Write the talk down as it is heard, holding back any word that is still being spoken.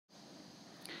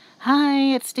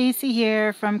Hi, it's Stacy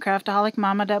here from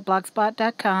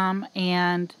CraftaholicMomma.blogspot.com,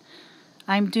 and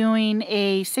I'm doing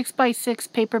a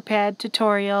 6x6 paper pad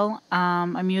tutorial.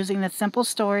 I'm using the Simple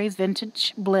Stories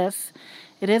Vintage Bliss.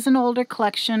 It is an older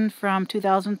collection from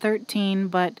 2013,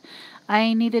 but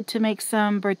I needed to make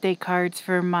some birthday cards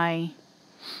for my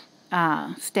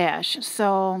stash.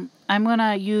 So I'm going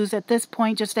to use at this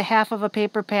point just a half of a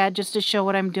paper pad just to show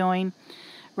what I'm doing.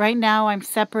 Right now I'm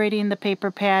separating the paper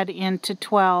pad into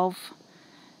 12.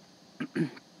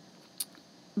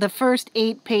 The first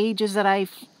 8 pages that I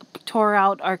tore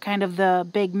out are kind of the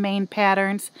big main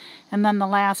patterns, and then the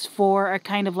last 4 are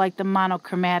kind of like the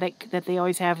monochromatic that they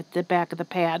always have at the back of the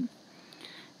pad.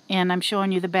 And I'm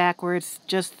showing you the back where it's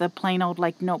just the plain old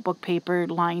like notebook paper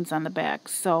lines on the back.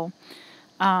 So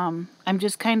I'm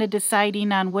just kind of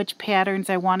deciding on which patterns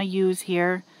I want to use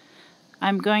here.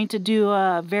 I'm going to do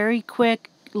a very quick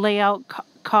layout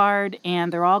card,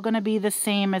 and they're all going to be the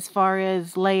same as far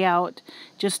as layout,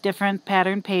 just different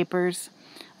pattern papers.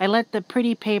 I let the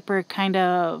pretty paper kind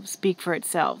of speak for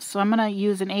itself. So I'm going to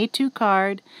use an A2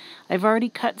 card. I've already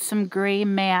cut some gray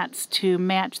mats to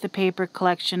match the paper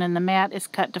collection, and the mat is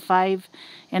cut to 5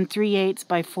 3/8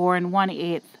 by 4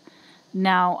 1/8.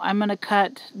 Now I'm going to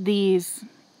cut these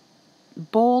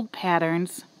bold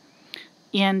patterns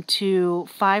into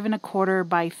 5 1/4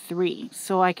 by 3,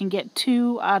 so I can get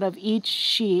 2 out of each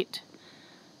sheet,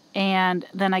 and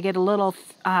then I get a little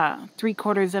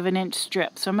 3/4 of an inch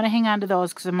strip. So I'm going to hang on to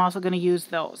those because I'm also going to use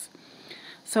those.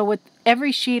 So with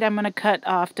every sheet I'm going to cut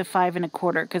off to 5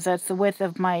 1/4 because that's the width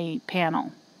of my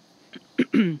panel.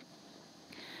 Here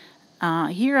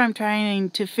I'm trying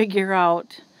to figure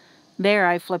out, there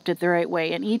I flipped it the right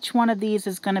way, and each one of these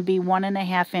is going to be 1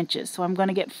 1/2 inches. So I'm going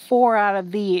to get 4 out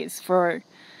of these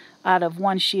out of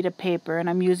one sheet of paper, and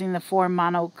I'm using the 4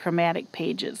 monochromatic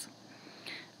pages.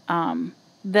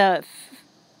 The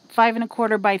 5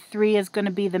 1/4 by 3 is going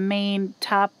to be the main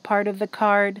top part of the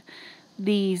card.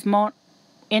 These 1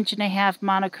 1/2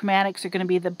 monochromatics are going to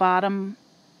be the bottom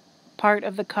part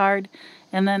of the card,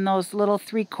 and then those little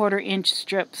 3/4 inch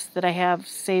strips that I have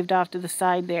saved off to the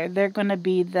side there, they're going to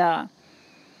be the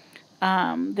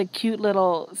cute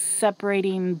little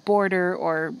separating border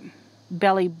or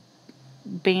belly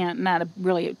band, not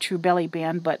really a true belly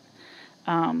band, but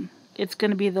it's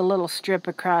going to be the little strip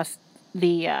across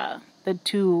the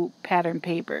 2 pattern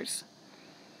papers.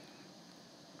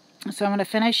 So I'm going to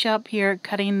finish up here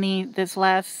cutting this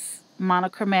last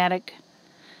monochromatic.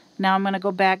 Now I'm going to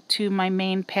go back to my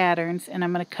main patterns, and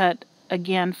I'm going to cut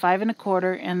again 5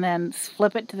 1/4 and then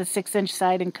flip it to the 6-inch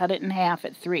side and cut it in half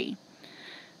at 3.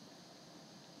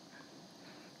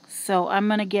 So I'm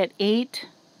going to get 8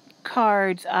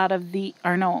 cards out of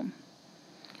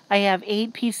I have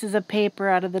 8 pieces of paper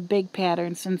out of the big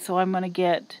patterns, and so I'm going to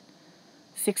get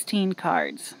 16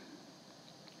 cards.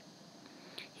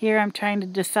 Here I'm trying to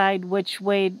decide which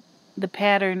way the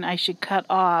pattern I should cut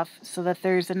off so that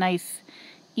there's a nice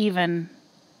even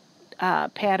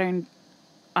pattern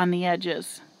on the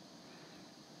edges.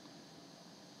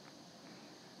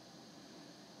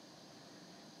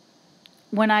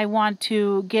 When I want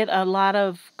to get a lot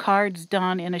of cards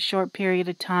done in a short period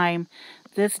of time,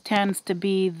 this tends to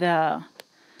be the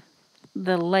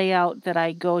layout that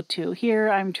I go to. Here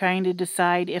I'm trying to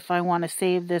decide if I want to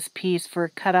save this piece for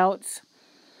cutouts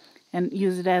and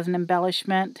use it as an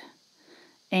embellishment,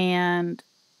 and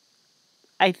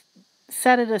I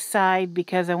set it aside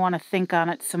because I want to think on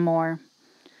it some more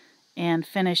and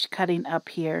finish cutting up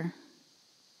here.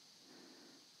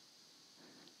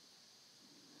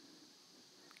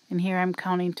 And here I'm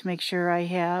counting to make sure I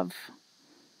have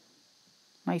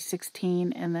my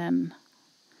 16, and then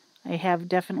I have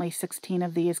definitely 16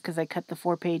 of these because I cut the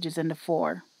 4 pages into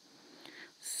 4.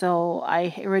 So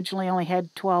I originally only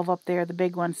had 12 up there, the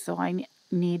big ones, so I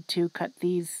need to cut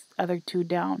these other 2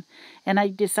 down. And I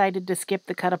decided to skip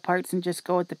the cut aparts and just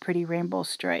go with the pretty rainbow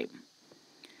stripe.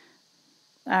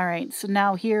 Alright, so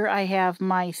now here I have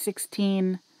my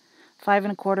 16 5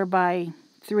 1/4 by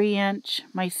 3 inch,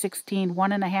 my 16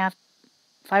 1 1/2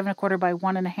 5 1/4 by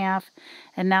 1 1/2,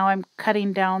 and now I'm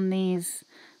cutting down these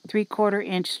 3/4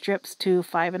 inch strips to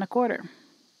 5 1/4.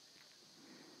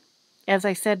 As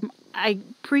I said, I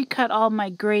pre-cut all my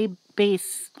gray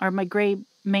base, or my gray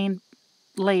main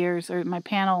layers, or my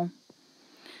panel,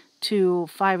 to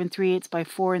 5 3/8 by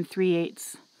 4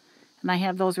 3/8, and I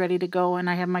have those ready to go, and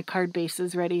I have my card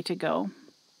bases ready to go.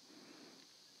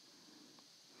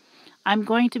 I'm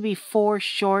going to be 4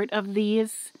 short of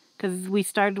these because we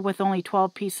started with only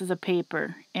 12 pieces of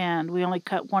paper, and we only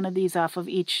cut 1 of these off of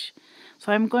each.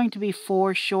 So I'm going to be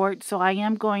 4 short, so I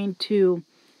am going to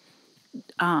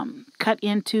cut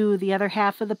into the other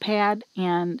half of the pad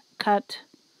and cut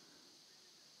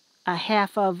a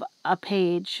half of a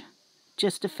page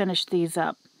just to finish these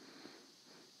up.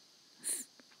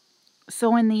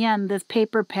 So in the end, this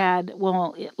paper pad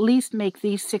will at least make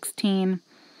these 16,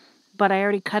 but I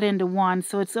already cut into one,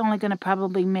 so it's only going to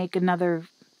probably make another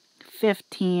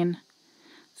 15.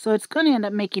 So it's going to end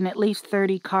up making at least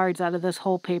 30 cards out of this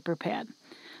whole paper pad.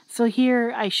 So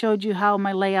here I showed you how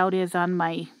my layout is on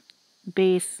my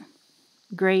base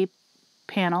gray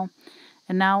panel.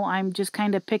 And now I'm just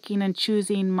kind of picking and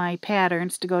choosing my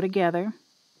patterns to go together.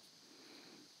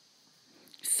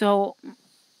 So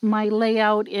my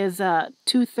layout is a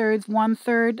 2/3,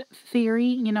 1/3 theory,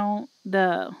 you know,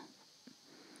 the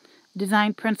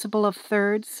design principle of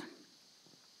thirds.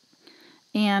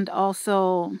 And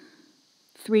also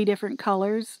 3 different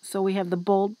colors. So we have the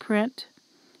bold print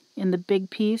in the big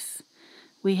piece.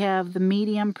 We have the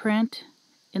medium print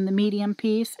in the medium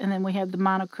piece. And then we have the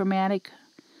monochromatic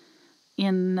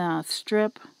in the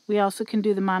strip. We also can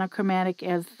do the monochromatic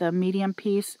as the medium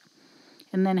piece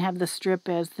and then have the strip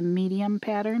as the medium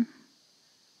pattern.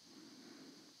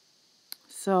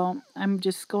 So I'm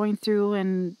just going through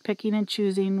and picking and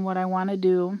choosing what I want to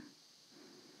do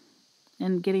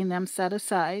and getting them set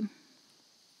aside.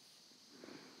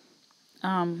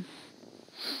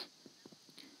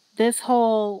 This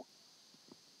whole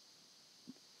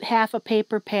half a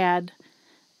paper pad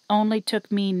only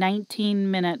took me 19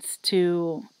 minutes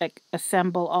to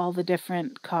assemble all the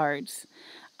different cards.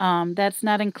 That's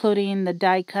not including the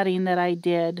die cutting that I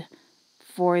did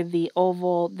for the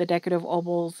oval, the decorative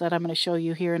ovals that I'm going to show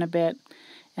you here in a bit.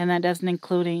 And that doesn't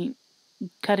include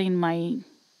cutting my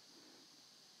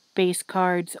base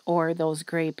cards or those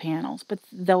gray panels, but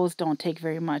those don't take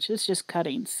very much. It's just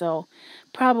cutting. So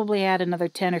probably add another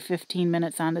 10 or 15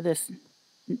 minutes onto this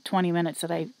 20 minutes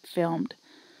that I filmed.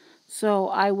 So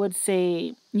I would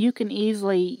say you can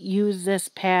easily use this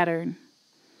pattern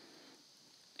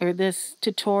or this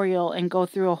tutorial and go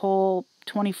through a whole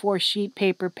 24 sheet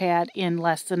paper pad in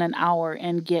less than an hour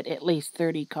and get at least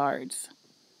 30 cards,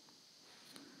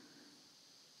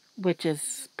 which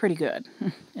is pretty good.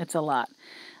 It's a lot.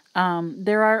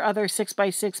 There are other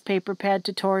 6x6 paper pad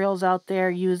tutorials out there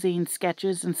using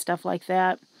sketches and stuff like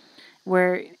that,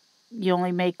 where you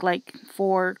only make like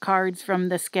 4 cards from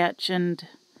the sketch and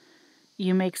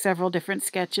you make several different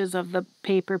sketches of the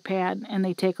paper pad, and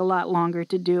they take a lot longer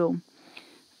to do.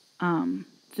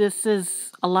 This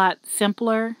is a lot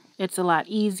simpler. It's a lot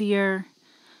easier.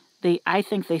 I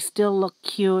think they still look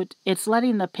cute. It's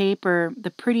letting the paper, the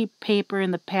pretty paper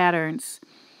and the patterns,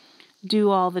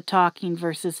 do all the talking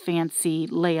versus fancy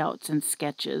layouts and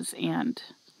sketches. And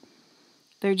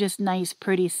they're just nice,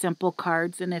 pretty, simple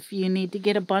cards. And if you need to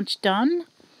get a bunch done,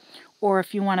 or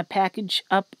if you want to package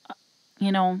up,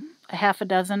 you know, a half a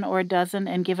dozen or a dozen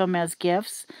and give them as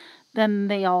gifts, then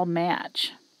they all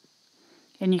match.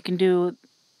 And you can do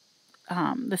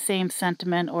the same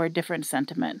sentiment or a different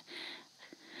sentiment.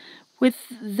 With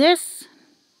this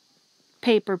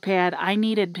paper pad, I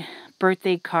needed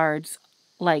birthday cards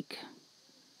like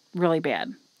really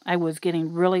bad. I was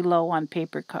getting really low on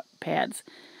paper pads.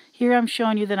 Here I'm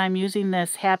showing you that I'm using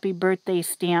this happy birthday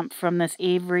stamp from this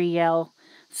Avery Yell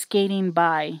Skating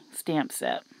By stamp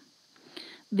set.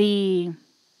 The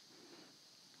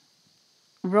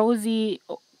rosy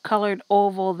colored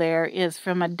oval there is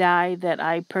from a die that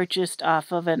I purchased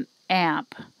off of an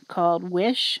app called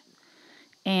Wish,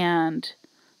 and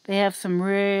they have some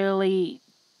really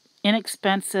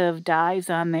inexpensive dies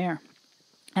on there.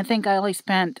 I think I only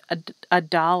spent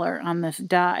 $1 on this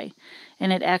die,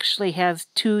 and it actually has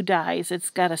 2 dies.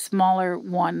 It's got a smaller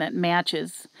one that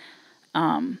matches,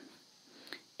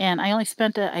 and I only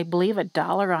spent, I believe,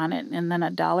 $1 on it and then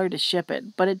 $1 to ship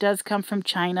it. But it does come from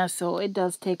China, so it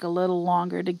does take a little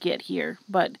longer to get here.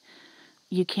 But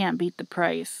you can't beat the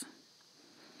price.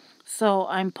 So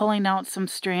I'm pulling out some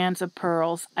strands of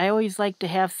pearls. I always like to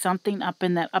have something up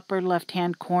in that upper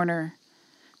left-hand corner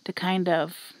to kind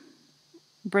of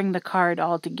bring the card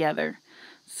all together.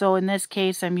 So in this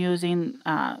case, I'm using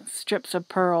strips of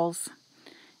pearls.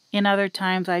 In other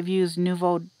times, I've used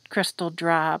Nouveau crystal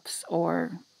drops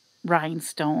or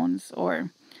rhinestones.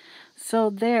 So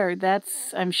there,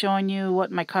 I'm showing you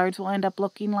what my cards will end up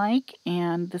looking like,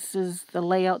 and this is the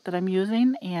layout that I'm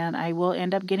using, and I will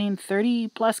end up getting 30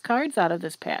 plus cards out of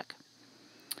this pack.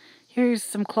 Here's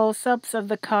some close-ups of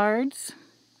the cards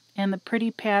and the pretty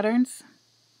patterns.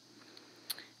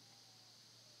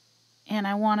 And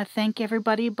I want to thank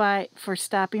everybody for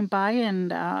stopping by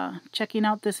and checking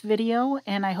out this video,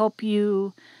 and I hope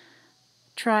you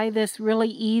try this really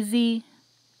easy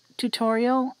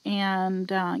tutorial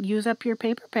and use up your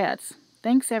paper pads.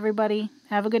 Thanks, everybody.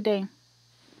 Have a good day.